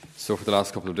So for the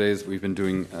last couple of days, we've been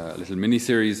doing a little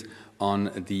mini-series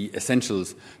on the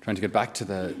essentials, trying to get back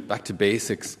to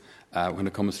basics when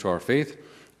it comes to our faith,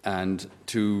 and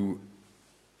to,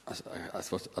 I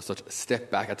suppose, such a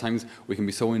step back. At times, we can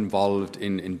be so involved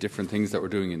in different things that we're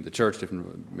doing in the church,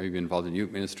 maybe involved in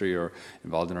youth ministry, or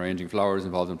involved in arranging flowers,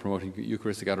 involved in promoting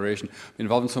Eucharistic adoration,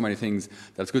 involved in so many things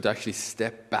that it's good to actually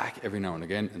step back every now and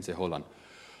again and say, hold on,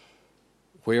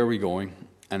 where are we going,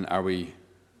 and are we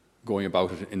going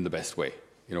about it in the best way?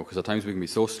 You know, because at times we can be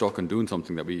so stuck on doing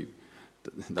something that we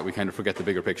kind of forget the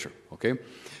bigger picture. Okay,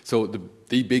 so the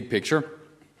big picture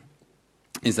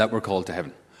is that we're called to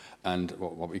heaven, and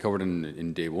what we covered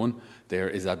in day one there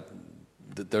is that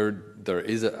there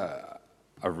is a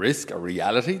risk, a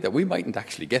reality that we mightn't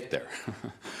actually get there.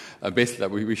 Basically, that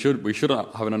we should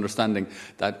have an understanding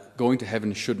that going to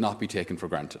heaven should not be taken for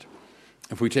granted.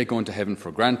 If we take going to heaven for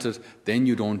granted, then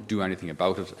you don't do anything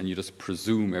about it and you just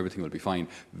presume everything will be fine.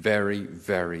 Very,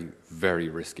 very, very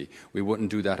risky. We wouldn't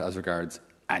do that as regards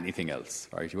anything else,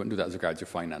 right? You wouldn't do that as regards your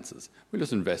finances. We'll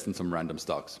just invest in some random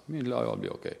stocks. I'll be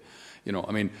okay. We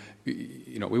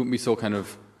wouldn't be so kind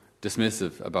of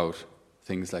dismissive about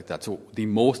things like that. So the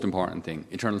most important thing,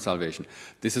 eternal salvation,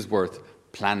 this is worth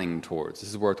planning towards. This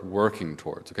is worth working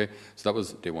towards, okay? So that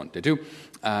was day one. Day two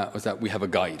was that we have a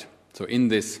guide. So in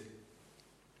this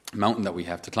mountain that we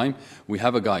have to climb, we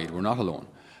have a guide. We're not alone.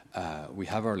 We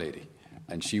have Our Lady,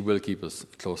 and she will keep us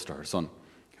close to her Son,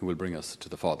 who will bring us to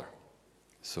the Father.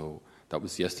 So that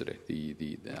was yesterday,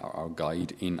 our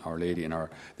guide in Our Lady, and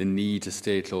the need to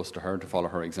stay close to her, to follow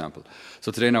her example.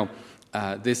 So today now,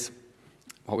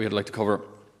 what we'd like to cover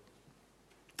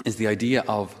is the idea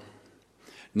of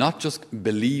not just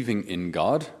believing in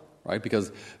God, right?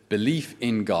 Because belief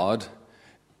in God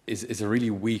is a really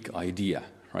weak idea.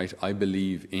 Right, I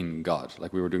believe in God.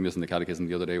 Like we were doing this in the catechism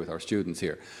the other day with our students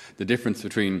here. The difference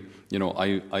between,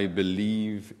 I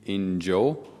believe in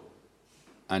Joe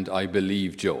and I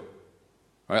believe Joe.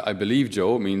 Right? I believe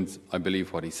Joe means I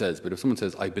believe what he says. But if someone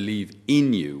says, I believe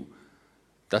in you,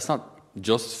 that's not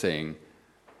just saying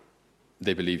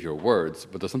they believe your words,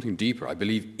 but there's something deeper. I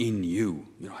believe in you.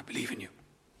 I believe in you.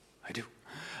 I do.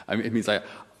 It means I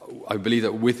believe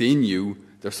that within you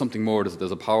there's something more.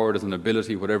 There's a power, there's an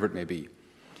ability, whatever it may be.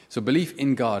 So belief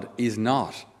in God is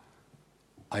not,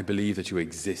 I believe that you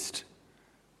exist.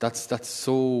 That's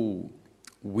so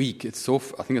weak. I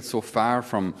think it's so far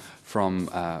from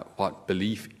what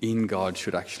belief in God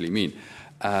should actually mean.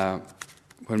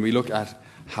 When we look at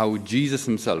how Jesus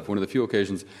himself, one of the few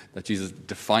occasions that Jesus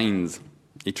defines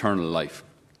eternal life.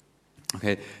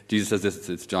 Okay, Jesus says this,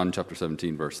 it's John chapter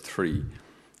 17, verse 3.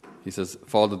 He says,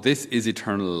 Father, this is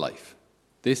eternal life.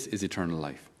 This is eternal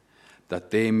life,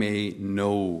 that they may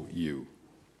know you,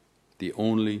 the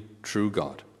only true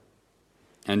God,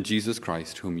 and Jesus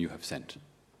Christ, whom you have sent.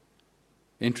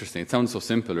 Interesting. It sounds so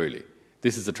simple, really.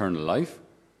 This is eternal life,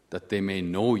 that they may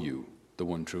know you, the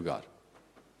one true God.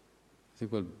 I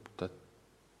think, well, that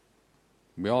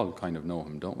we all kind of know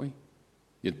him, don't we?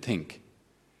 You'd think.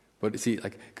 But see,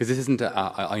 because this isn't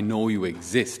I know you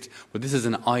exist, but this is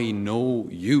an I know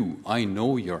you. I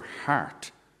know your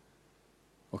heart.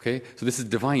 Okay, so this is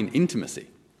divine intimacy,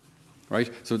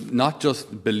 right? So not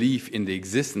just belief in the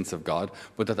existence of God,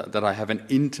 but that I have an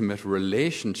intimate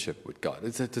relationship with God.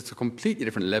 It's a completely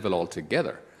different level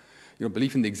altogether.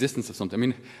 Belief in the existence of something. I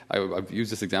mean, I've used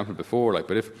this example before,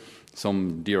 but if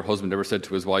some dear husband ever said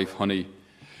to his wife, honey,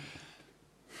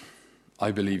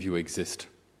 I believe you exist.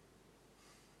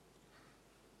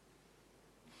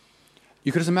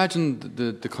 You could just imagine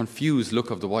the confused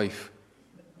look of the wife.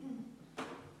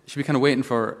 She'd be kind of waiting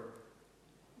for,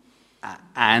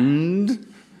 I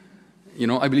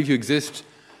believe you exist,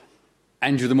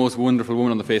 and you're the most wonderful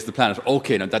woman on the face of the planet.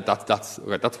 Okay, now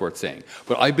that's worth saying.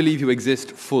 But I believe you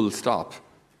exist, full stop.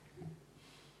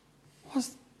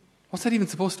 What's that even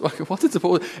supposed to? What's it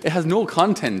supposed? It has no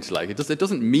content. It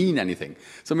doesn't mean anything.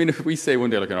 So if we say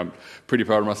one day, I'm pretty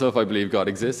proud of myself. I believe God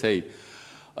exists. Hey,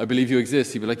 I believe you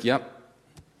exist. You'd be like, yeah.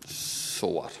 So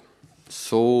what?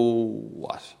 So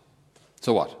what?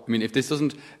 So what? If this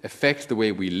doesn't affect the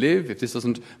way we live, if this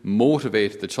doesn't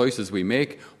motivate the choices we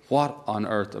make, what on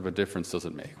earth of a difference does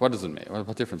it make? What does it make?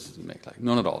 What difference does it make?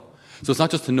 None at all. So it's not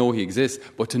just to know he exists,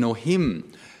 but to know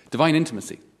him, divine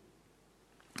intimacy.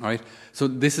 All right. So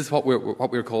this is what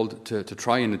we're called to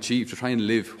try and achieve, to try and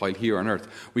live while here on earth.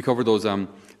 We cover those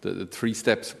the 3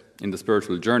 steps in the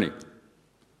spiritual journey,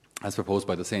 as proposed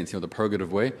by the saints. The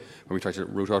purgative way, where we try to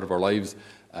root out of our lives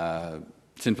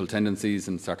sinful tendencies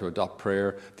and start to adopt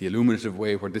prayer. The illuminative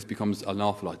way, where this becomes an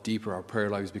awful lot deeper. Our prayer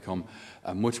lives become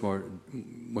much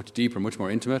deeper, much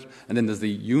more intimate. And then there's the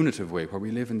unitive way, where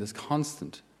we live in this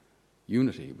constant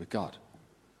unity with God.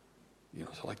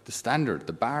 So like the standard,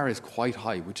 the bar is quite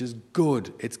high, which is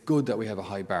good. It's good that we have a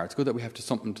high bar. It's good that we have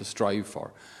something to strive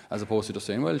for, as opposed to just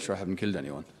saying, well, sure, I haven't killed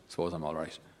anyone. Suppose I'm all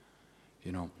right.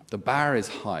 The bar is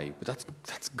high, but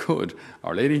that's good.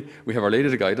 We have Our Lady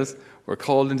to guide us. We're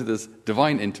called into this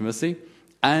divine intimacy,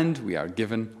 and we are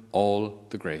given all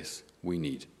the grace we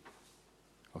need.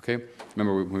 Okay?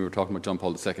 Remember when we were talking about John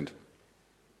Paul II,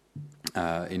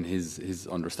 in his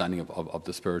understanding of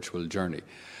the spiritual journey,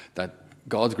 that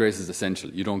God's grace is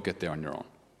essential. You don't get there on your own.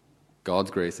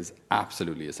 God's grace is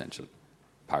absolutely essential.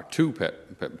 Part two,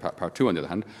 on the other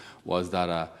hand, was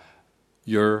that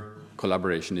your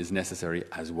collaboration is necessary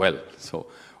as well. So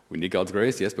we need God's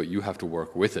grace, yes, but you have to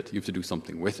work with it. You have to do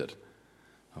something with it.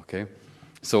 Okay?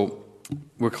 So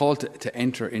we're called to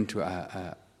enter into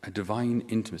a divine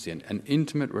intimacy, an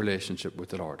intimate relationship with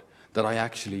the Lord, that I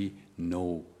actually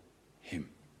know Him.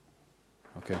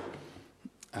 Okay?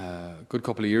 A good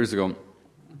couple of years ago,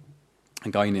 a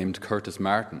guy named Curtis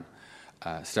Martin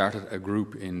started a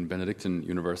group in Benedictine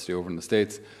University over in the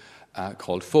States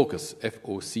called FOCUS,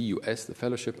 F-O-C-U-S, the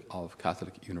Fellowship of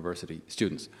Catholic University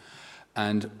Students.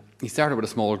 And he started with a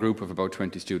small group of about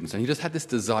 20 students, and he just had this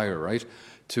desire, right,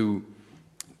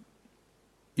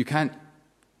 you can't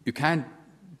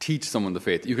teach someone the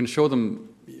faith. You can show them,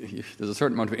 there's a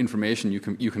certain amount of information you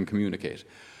can communicate.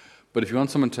 But if you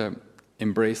want someone to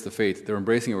embrace the faith, they're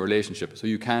embracing a relationship. So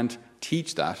you can't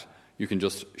teach that. You can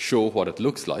just show what it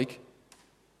looks like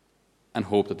and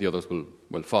hope that the others will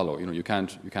follow. You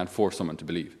can't force someone to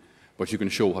believe. But you can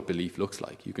show what belief looks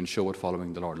like. You can show what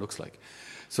following the Lord looks like.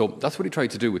 So that's what he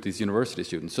tried to do with these university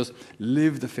students. Just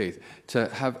live the faith, to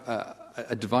have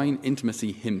a divine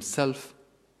intimacy himself,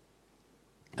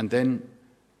 and then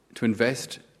to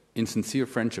invest in sincere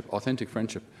friendship, authentic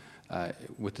friendship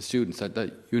with the students,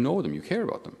 that you know them, you care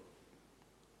about them.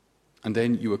 And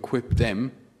then you equip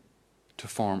them to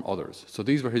form others. So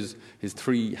these were his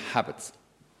 3 habits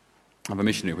of a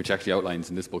missionary, which actually outlines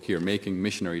in this book here, Making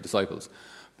Missionary Disciples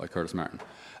by Curtis Martin.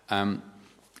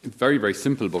 Very, very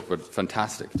simple book, but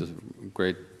fantastic. There's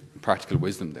great practical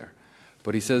wisdom there.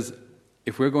 But he says,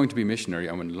 if we're going to be missionary,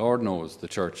 and when Lord knows the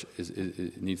church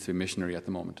needs to be missionary at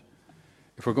the moment,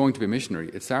 if we're going to be missionary,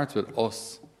 it starts with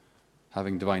us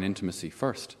having divine intimacy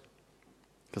first.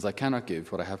 Because I cannot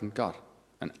give what I haven't got.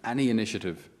 And any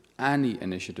initiative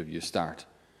you start,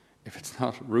 if it's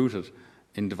not rooted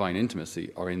in divine intimacy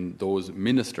or in those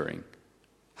ministering,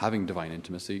 having divine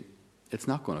intimacy, it's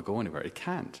not going to go anywhere. It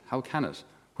can't. How can it?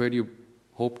 Where do you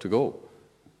hope to go?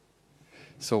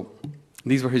 So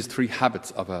these were his 3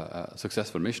 habits of a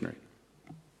successful missionary.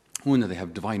 1, that they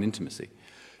have divine intimacy.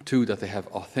 2, that they have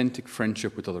authentic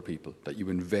friendship with other people, that you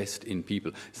invest in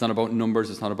people. It's not about numbers.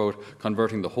 It's not about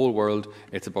converting the whole world.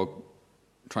 It's about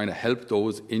trying to help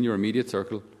those in your immediate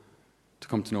circle to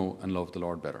come to know and love the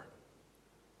Lord better.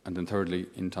 And then thirdly,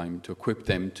 in time, to equip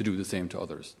them to do the same to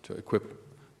others, to equip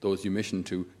those you mission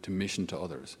to mission to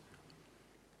others.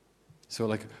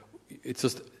 So it's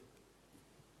just,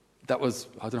 that was,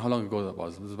 I don't know how long ago that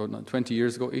was. It was about 20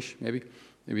 years ago-ish, maybe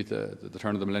at the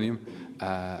turn of the millennium.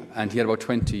 And he had about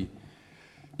 20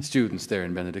 students there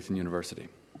in Benedictine University.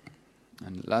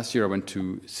 And last year I went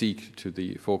to Seek to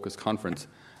the Focus conference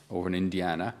over in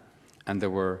Indiana, and there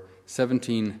were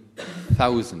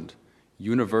 17,000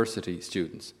 university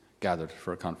students gathered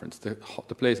for a conference. The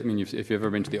place, if you've ever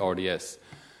been to the RDS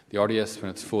when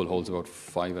it's full holds about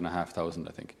 5,500,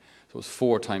 I think. So it was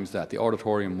 4 times that. The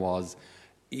auditorium was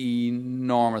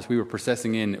enormous. We were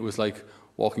processing in. It was like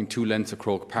walking 2 lengths of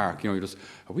Croke Park. You're just,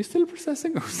 are we still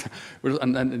processing?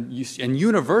 and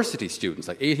university students,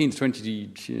 like 18 to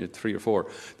 23 or 4,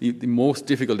 the most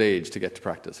difficult age to get to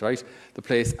practice, right? The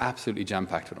place absolutely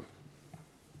jam-packed with them.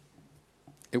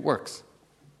 It works.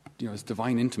 It's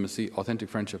divine intimacy, authentic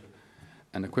friendship,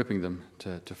 and equipping them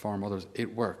to form others.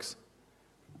 It works.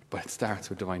 But it starts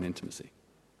with divine intimacy.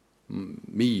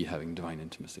 Me having divine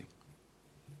intimacy.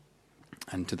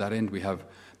 And to that end, we have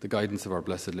the guidance of our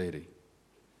Blessed Lady.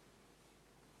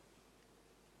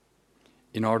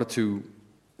 In order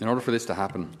for this to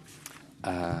happen,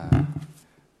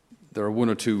 there are 1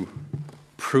 or 2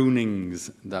 prunings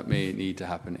that may need to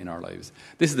happen in our lives.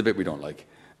 This is the bit we don't like.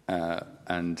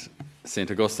 And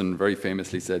St. Augustine very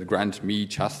famously said, "Grant me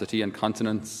chastity and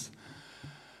continence,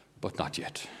 but not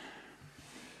yet.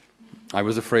 I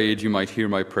was afraid you might hear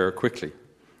my prayer quickly,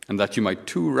 and that you might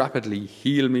too rapidly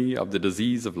heal me of the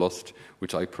disease of lust,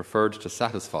 which I preferred to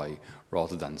satisfy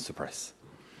rather than suppress."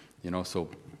 So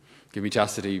give me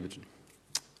chastity, but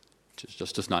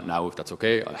just not now, if that's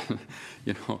okay.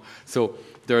 So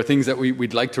there are things that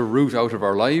we'd like to root out of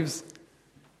our lives,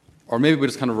 Or maybe we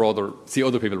just kind of rather see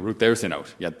other people root their sin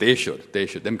out. Yeah, they should.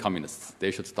 Them communists.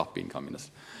 They should stop being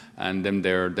communists. And them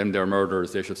they're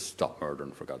murderers. They should stop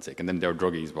murdering, for God's sake. And then they're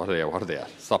druggies. What are they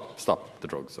at? Stop the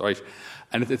drugs, right?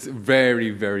 And it's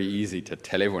very, very easy to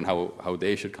tell everyone how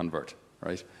they should convert,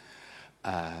 right?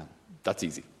 That's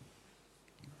easy.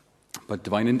 But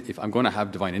if I'm going to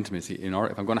have divine intimacy,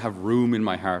 if I'm going to have room in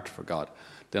my heart for God,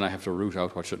 then I have to root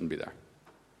out what shouldn't be there.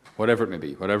 Whatever it may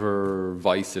be, whatever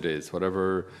vice it is,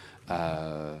 whatever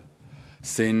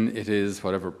sin it is,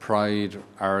 whatever pride,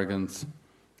 arrogance,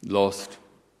 lust,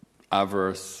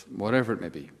 avarice, whatever it may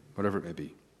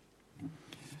be.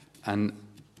 And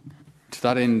to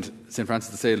that end, St.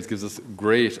 Francis de Sales gives us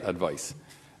great advice,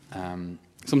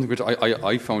 something which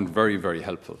I found very, very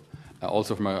helpful,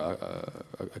 also from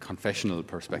a confessional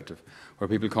perspective, where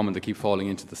people come and they keep falling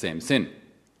into the same sin.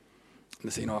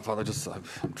 And they say, Father,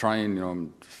 I'm trying, I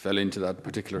fell into that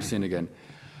particular sin again.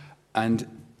 And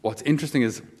what's interesting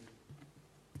is,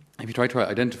 if you try to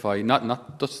identify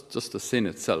not just the sin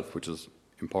itself, which is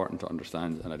important to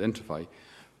understand and identify,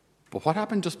 but what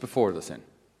happened just before the sin?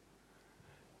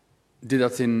 Did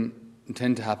that sin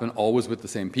tend to happen always with the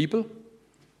same people?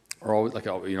 Or always,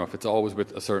 if it's always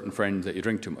with a certain friend that you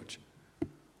drink too much?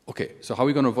 Okay, so how are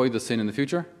we going to avoid the sin in the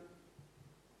future?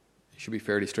 It should be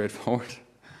fairly straightforward.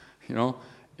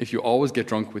 If you always get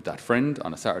drunk with that friend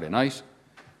on a Saturday night,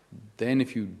 then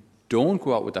if you don't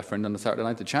go out with that friend on a Saturday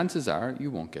night, the chances are you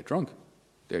won't get drunk.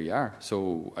 There you are.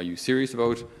 So are you serious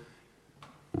about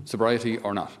sobriety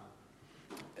or not?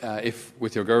 If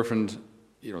with your girlfriend,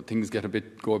 things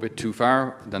go a bit too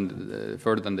far,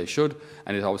 further than they should,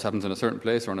 and it always happens in a certain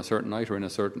place or on a certain night or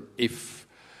if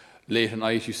late at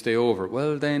night you stay over,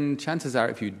 well then chances are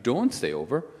if you don't stay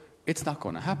over, it's not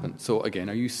going to happen. So again,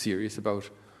 are you serious about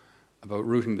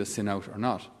rooting the sin out or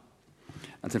not?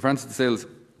 And St. Francis de Sales,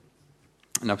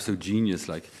 an absolute genius,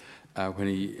 when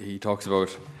he talks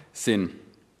about sin,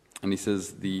 and he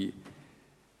says he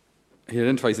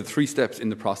identifies the 3 steps in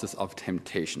the process of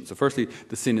temptation. So firstly,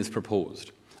 the sin is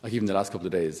proposed. Like even the last couple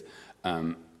of days,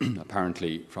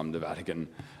 apparently from the Vatican,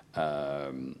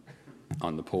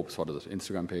 on the Pope's,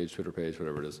 Instagram page, Twitter page,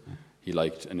 whatever it is, he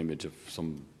liked an image of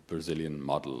some Brazilian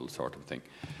model sort of thing.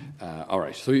 All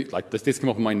right, so this came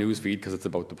up in my news feed because it's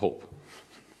about the Pope,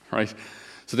 right?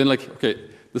 So then,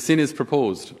 the sin is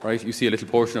proposed, right? You see a little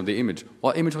portion of the image.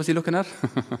 What image was he looking at?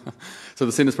 So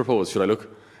the sin is proposed. Should I look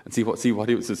and see what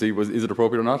he was to see? Is it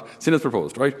appropriate or not? Sin is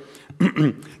proposed, right?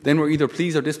 Then we're either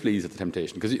pleased or displeased at the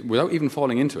temptation, because without even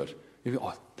falling into it, you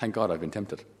go, thank God I've been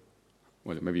tempted.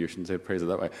 Well, maybe you shouldn't say praise it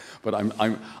that way, but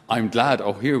I'm glad.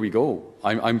 Oh, here we go.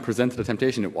 I'm presented a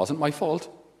temptation. It wasn't my fault.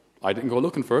 I didn't go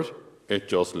looking for it. It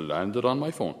just landed on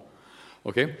my phone.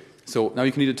 Okay. So now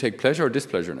you can either take pleasure or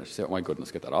displeasure in it. Say, oh my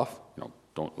goodness, get that off.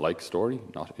 Don't like story,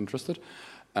 not interested.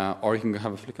 Or you can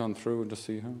have a flick on through and just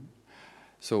see how.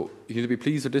 So you can either be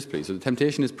pleased or displeased. So the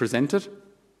temptation is presented.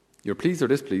 You're pleased or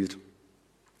displeased.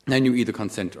 Then you either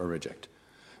consent or reject.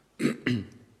 And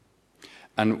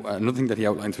another thing that he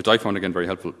outlines, which I found again very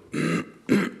helpful,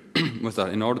 was that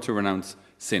in order to renounce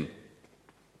sin,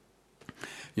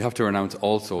 you have to renounce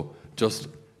also just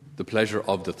the pleasure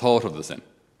of the thought of the sin.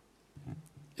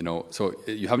 So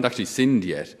you haven't actually sinned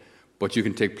yet, but you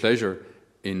can take pleasure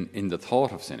in the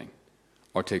thought of sinning,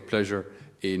 or take pleasure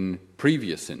in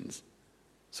previous sins.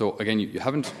 So again, you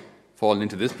haven't fallen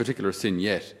into this particular sin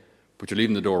yet, but you're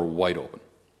leaving the door wide open.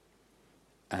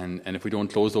 And if we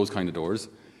don't close those kind of doors,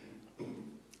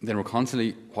 then we're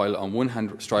constantly, while on one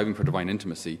hand striving for divine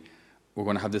intimacy, we're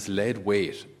going to have this lead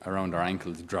weight around our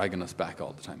ankles dragging us back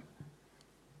all the time.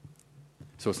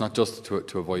 So it's not just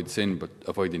to avoid sin, but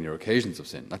avoiding your occasions of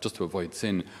sin. Not just to avoid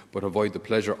sin, but avoid the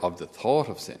pleasure of the thought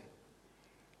of sin.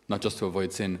 Not just to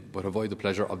avoid sin, but avoid the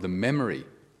pleasure of the memory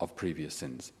of previous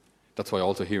sins. That's why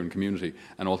also here in community,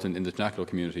 and also in the Tabernacle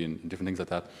community and different things like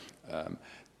that,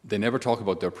 they never talk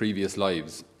about their previous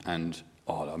lives and,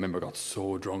 I remember I got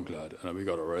so drunk, lad, and we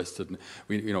got arrested. And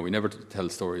we never tell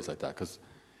stories like that, because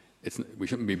we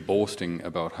shouldn't be boasting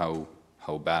about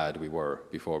how bad we were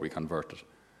before we converted.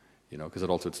 Because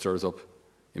it stirs up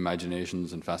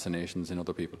imaginations and fascinations in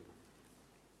other people.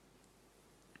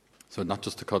 So not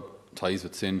just to cut ties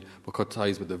with sin, but cut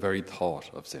ties with the very thought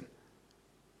of sin.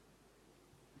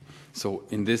 So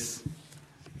in this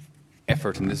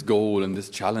effort and this goal and this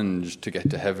challenge to get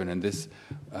to heaven and this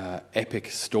epic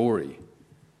story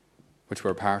which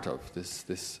we're part of,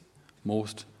 this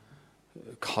most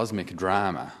cosmic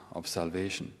drama of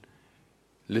salvation,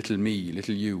 little me,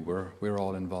 little you, we're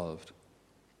all involved.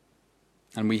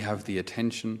 And we have the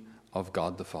attention of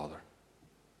God the Father.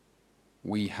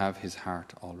 We have his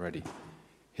heart already.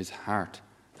 His heart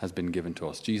has been given to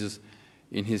us. Jesus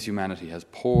in his humanity, has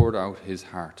poured out his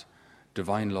heart,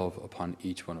 divine love upon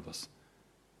each one of us.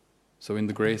 So in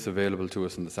the grace available to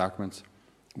us in the sacraments,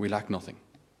 we lack nothing.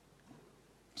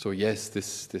 So yes,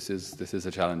 this is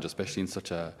a challenge, especially in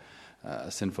such a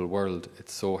sinful world.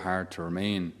 It's so hard to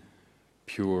remain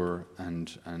pure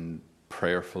and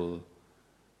prayerful,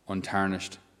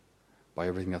 untarnished by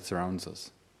everything that surrounds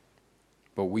us.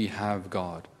 But we have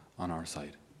God on our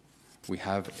side. We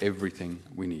have everything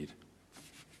we need.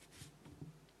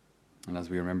 And as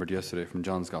we remembered yesterday from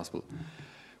John's Gospel,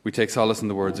 we take solace in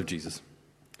the words of Jesus,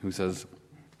 who says,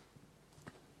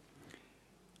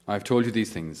 "I have told you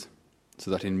these things, so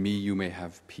that in me you may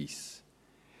have peace.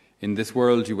 In this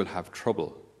world you will have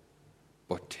trouble,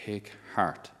 but take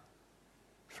heart,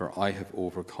 for I have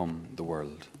overcome the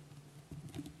world."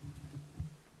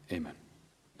 Amen.